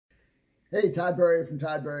Hey, Todd Burry from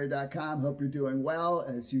toddburry.com. Hope you're doing well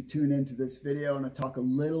as you tune into this video. I'm going to talk a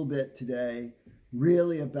little bit today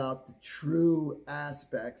really about the true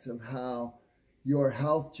aspects of how your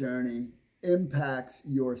health journey impacts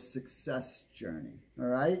your success journey. All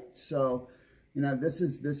right. So, this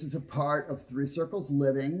is a part of Three Circles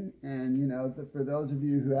Living. And, for those of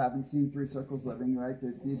you who haven't seen Three Circles Living, right,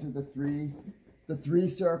 these are the three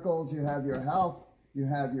circles. You have your health, you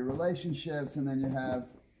have your relationships, and then you have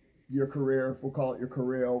your career. We'll call it your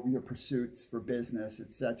career, your pursuits for business,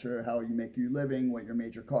 etc., how you make your living, what your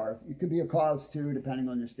major cause. It could be a cause too, depending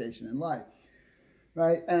on your station in life,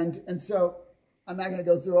 right? And so I'm not going to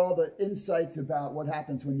go through all the insights about what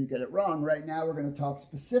happens when you get it wrong. Right now, we're going to talk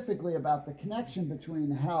specifically about the connection between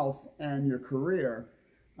health and your career.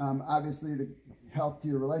 Obviously, the health to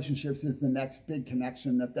your relationships is the next big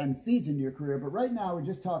connection that then feeds into your career. But right now, we're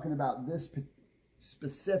just talking about this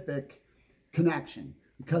specific connection,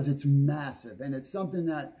 because it's massive, and it's something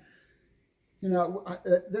that,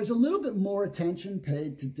 there's a little bit more attention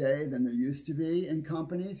paid today than there used to be in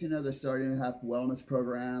companies. They're starting to have wellness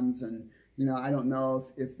programs, and, I don't know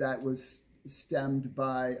if that was stemmed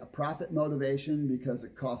by a profit motivation because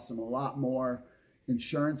it costs them a lot more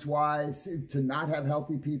insurance-wise to not have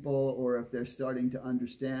healthy people, or if they're starting to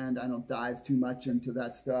understand. I don't dive too much into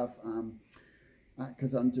that stuff,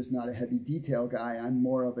 because I'm just not a heavy detail guy. I'm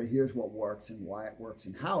more of a here's what works and why it works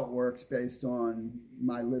and how it works based on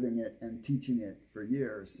my living it and teaching it for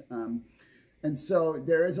years. And so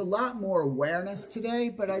there is a lot more awareness today,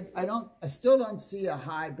 but I still don't see a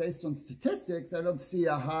high, based on statistics, I don't see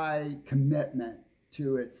a high commitment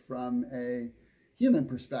to it from a human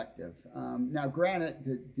perspective. Now,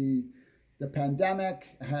 granted, the pandemic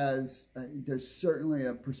has, there's certainly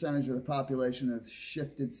a percentage of the population that's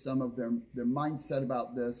shifted some of their mindset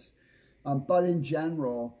about this. But in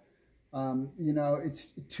general, it's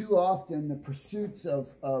too often the pursuits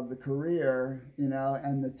of the career,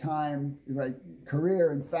 and the time, right,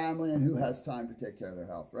 career and family, and who has time to take care of their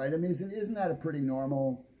health, right? I mean, isn't that a pretty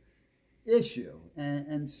normal issue?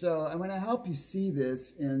 And so I'm going to help you see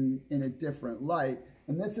this in a different light.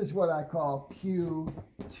 And this is what I call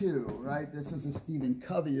Q2, right? This is a Stephen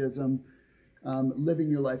Coveyism, living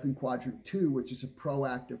your life in quadrant 2, which is a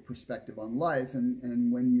proactive perspective on life.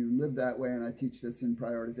 And when you live that way, and I teach this in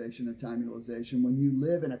prioritization and time utilization, when you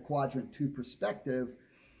live in a quadrant 2 perspective,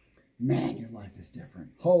 man, your life is different.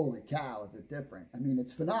 Holy cow, is it different? I mean,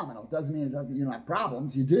 it's phenomenal. Doesn't mean you don't have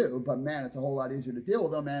problems. You do, but man, it's a whole lot easier to deal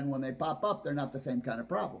with them. And when they pop up, they're not the same kind of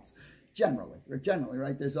problems. Generally,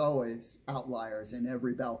 right? There's always outliers in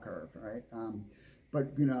every bell curve, right?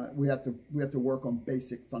 But we have to work on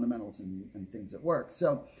basic fundamentals and things that work.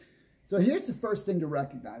 So here's the first thing to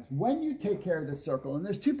recognize. When you take care of this circle, and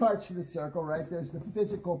there's two parts to the circle, right? There's the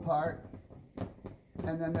physical part,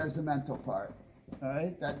 and then there's the mental part. All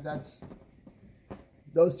right,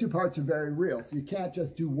 those two parts are very real. So you can't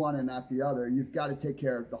just do one and not the other. You've got to take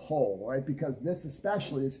care of the whole, right? Because this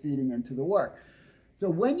especially is feeding into the work. So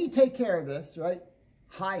when you take care of this, right,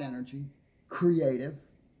 high energy, creative,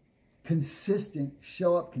 consistent,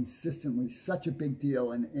 show up consistently, such a big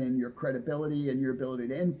deal in your credibility and your ability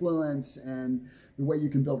to influence and the way you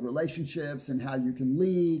can build relationships and how you can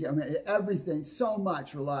lead. I mean, everything, so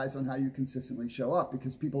much relies on how you consistently show up,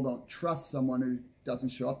 because people don't trust someone who doesn't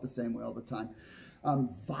show up the same way all the time.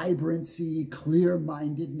 Vibrancy,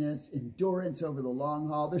 clear-mindedness, endurance over the long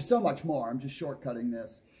haul. There's so much more. I'm just shortcutting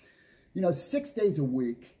this. 6 days a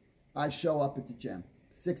week, I show up at the gym.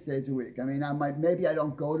 6 days a week. I mean, maybe I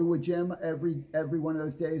don't go to a gym every one of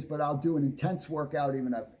those days, but I'll do an intense workout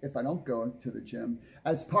even if I don't go to the gym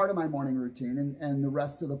as part of my morning routine. And the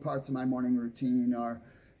rest of the parts of my morning routine are,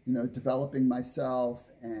 developing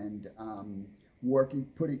myself and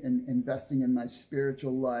investing in my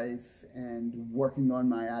spiritual life and working on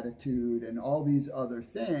my attitude and all these other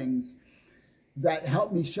things that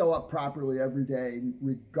help me show up properly every day,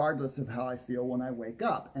 regardless of how I feel when I wake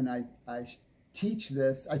up. And I teach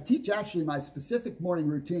this. I teach actually my specific morning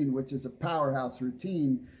routine, which is a powerhouse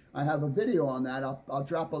routine. I have a video on that. I'll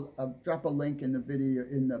drop a link in the video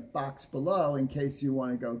in the box below in case you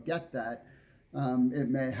want to go get that. It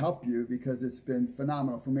may help you, because it's been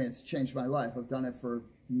phenomenal for me. It's changed my life. I've done it for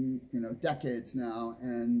decades now,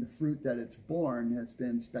 and the fruit that it's borne has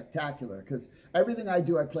been spectacular, because everything I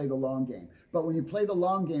do, I play the long game. But when you play the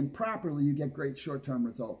long game properly, you get great short-term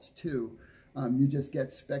results too. You just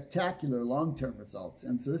get spectacular long-term results.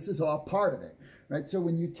 And so this is all part of it, right? So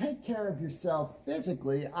when you take care of yourself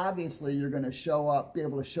physically, obviously you're going to be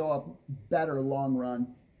able to show up better long run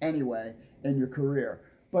anyway in your career.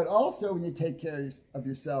 But also when you take care of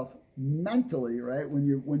yourself mentally, right? When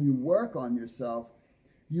you work on yourself,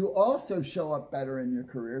 you also show up better in your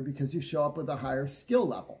career because you show up with a higher skill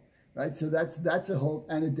level, right? So that's a whole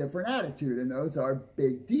and a different attitude, and those are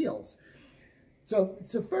big deals. So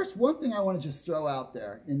first, one thing I want to just throw out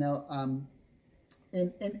there, you know,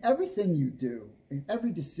 in everything you do, in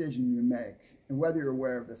every decision you make, and whether you're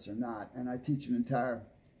aware of this or not, and I teach an entire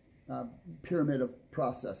pyramid of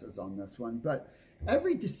processes on this one, but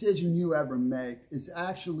every decision you ever make is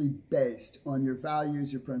actually based on your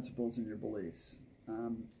values, your principles, and your beliefs.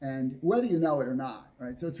 And whether you know it or not,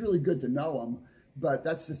 right? So it's really good to know them, but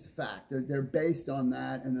that's just a fact. They're based on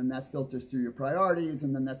that, and then that filters through your priorities,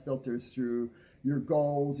 and then that filters through your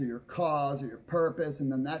goals or your cause or your purpose, and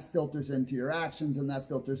then that filters into your actions, and that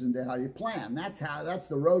filters into how you plan. That's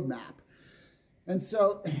the roadmap. And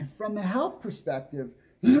so from a health perspective,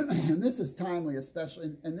 and this is timely,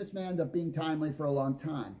 especially, and this may end up being timely for a long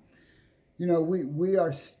time. You know, we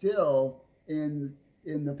are still in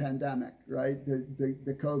the pandemic, right?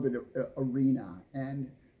 The COVID arena.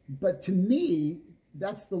 But to me,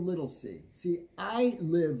 that's the little c. See, I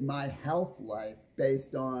live my health life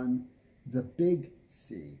based on the big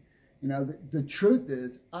C. You know, the truth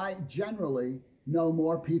is, I generally know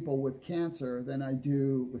more people with cancer than I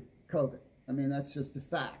do with COVID. I mean, that's just a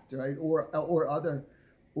fact, right? Or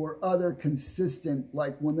other consistent,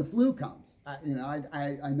 like when the flu comes. I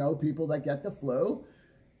know people that get the flu,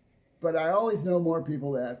 but I always know more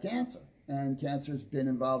people that have cancer. And cancer's been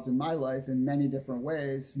involved in my life in many different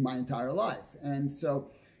ways my entire life. And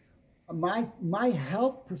so my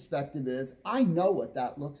health perspective is, I know what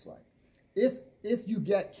that looks like. If you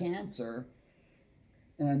get cancer,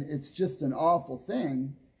 and it's just an awful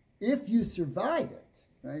thing, if you survive it,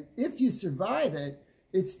 right? If you survive it,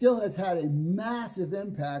 it still has had a massive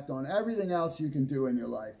impact on everything else you can do in your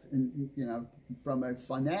life. And, you know, from a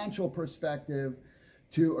financial perspective,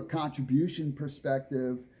 to a contribution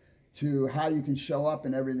perspective, to how you can show up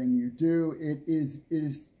in everything you do, it is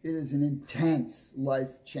an intense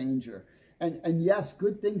life changer. And yes,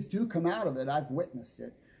 good things do come out of it. I've witnessed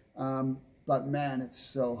it. But man, it's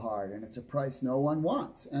so hard, and it's a price no one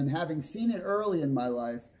wants. And having seen it early in my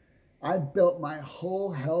life, I built my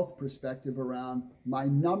whole health perspective around my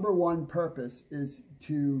number one purpose is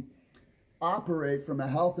to operate from a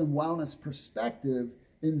health and wellness perspective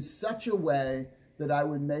in such a way that I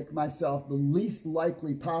would make myself the least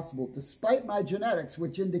likely possible, despite my genetics,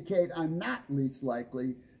 which indicate I'm not least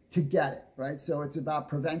likely to get it, right? So it's about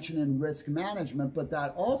prevention and risk management, but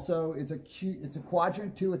that also is it's a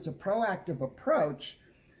quadrant 2, it's a proactive approach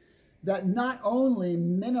that not only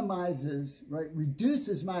minimizes, right,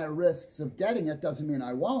 reduces my risks of getting it. Doesn't mean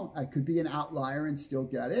I won't. I could be an outlier and still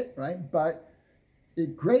get it, right? But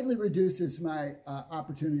it greatly reduces my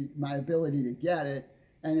opportunity, my ability to get it.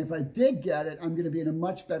 And if I did get it, I'm going to be in a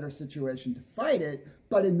much better situation to fight it.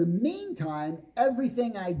 But in the meantime,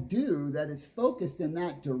 everything I do that is focused in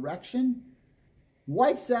that direction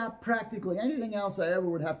wipes out practically anything else I ever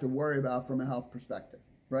would have to worry about from a health perspective,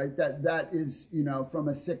 right? That is, you know, from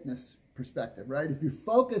a sickness perspective, right? If you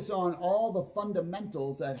focus on all the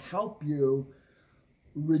fundamentals that help you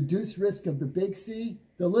reduce risk of the big C,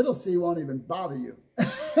 the little c won't even bother you.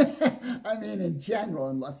 I mean, in general,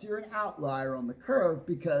 unless you're an outlier on the curve,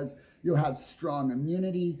 because you'll have strong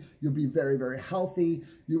immunity, you'll be very, very healthy.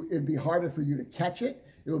 It'd be harder for you to catch it.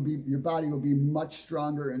 Your body will be much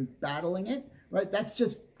stronger in battling it, right? That's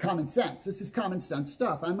just common sense. This is common sense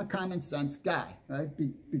stuff. I'm a common sense guy, right?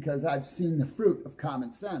 Because I've seen the fruit of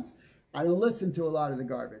common sense. I don't listen to a lot of the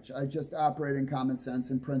garbage. I just operate in common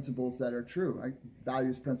sense and principles that are true, right?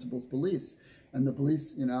 Values, principles, beliefs. And the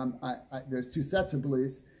beliefs, you know, there's two sets of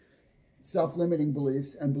beliefs, self-limiting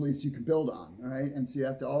beliefs and beliefs you can build on, right? And so you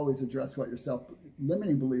have to always address what your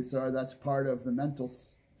self-limiting beliefs are. That's part of the mental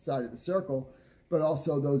side of the circle, but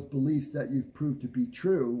also those beliefs that you've proved to be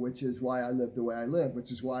true, which is why I live the way I live,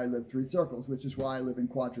 which is why I live 3 circles, which is why I live in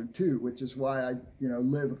quadrant 2, which is why I, you know,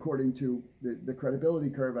 live according to the credibility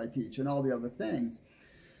curve I teach and all the other things.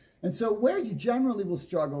 And so where you generally will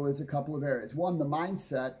struggle is a couple of areas. One, the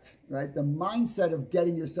mindset, right? The mindset of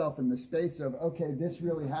getting yourself in the space of, okay, this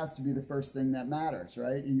really has to be the first thing that matters,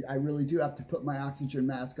 right? I really do have to put my oxygen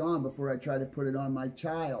mask on before I try to put it on my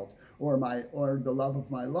child or the love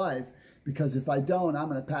of my life, because if I don't, I'm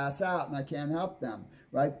going to pass out and I can't help them,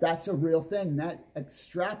 right? That's a real thing. That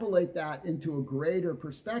extrapolate that into a greater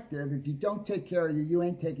perspective. If you don't take care of you, you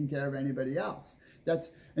ain't taking care of anybody else.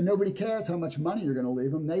 And nobody cares how much money you're going to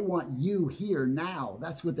leave them. They want you here now.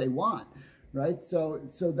 That's what they want, right? So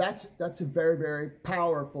that's a very, very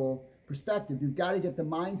powerful perspective. You've got to get the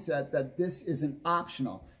mindset that this isn't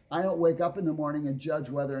optional. I don't wake up in the morning and judge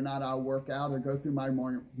whether or not I'll work out or go through my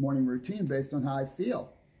morning routine based on how I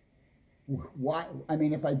feel. why? I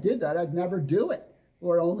mean, if I did that, I'd never do it,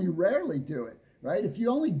 or only rarely do it, right? If you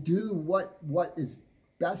only do what is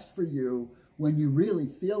best for you when you really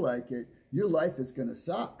feel like it, your life is going to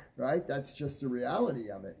suck, right? That's just the reality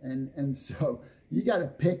of it. And so you got to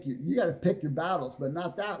pick your battles, but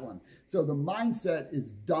not that one. So the mindset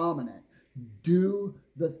is dominant. Do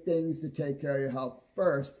the things to take care of your health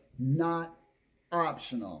first, not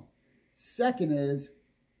optional. Second is,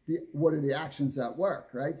 what are the actions that work,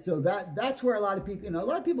 right? So that's where a lot of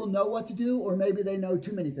people know what to do, or maybe they know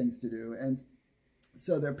too many things to do, and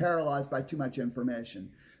so they're paralyzed by too much information,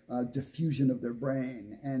 diffusion of their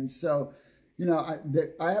brain. And so,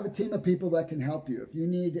 I have a team of people that can help you. If you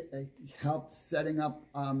need help setting up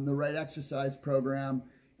the right exercise program,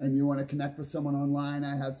 and you want to connect with someone online,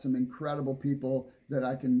 I have some incredible people that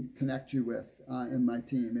I can connect you with in my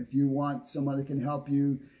team. If you want someone that can help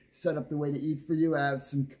you set up the way to eat for you, I have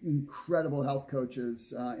some incredible health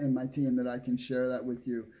coaches in my team that I can share that with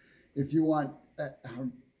you. If you want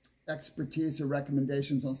expertise or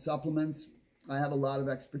recommendations on supplements, I have a lot of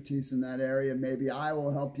expertise in that area. Maybe I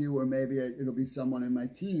will help you, or maybe it'll be someone in my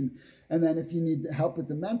team. And then if you need help with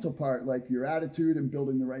the mental part, like your attitude and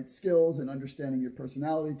building the right skills and understanding your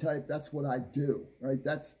personality type, that's what I do, right?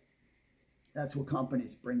 That's what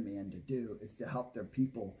companies bring me in to do, is to help their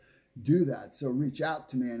people do that. So reach out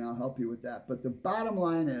to me and I'll help you with that. But the bottom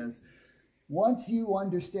line is, once you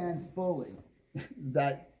understand fully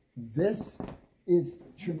that this is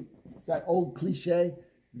that old cliche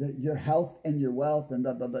that your health and your wealth and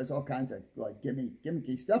blah, blah, blah, there's all kinds of like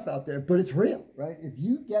gimmicky stuff out there, but it's real, right? If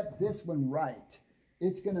you get this one right,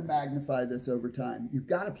 it's going to magnify this over time. You've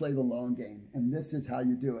got to play the long game, and this is how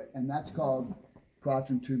you do it. And that's called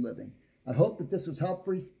Quadrant 2 living. I hope that this was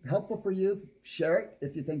helpful for you. Share it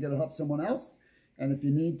if you think it'll help someone else. And if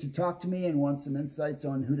you need to talk to me and want some insights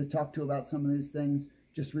on who to talk to about some of these things,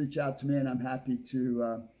 just reach out to me, and I'm happy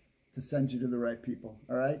to send you to the right people.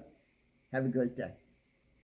 All right? Have a great day.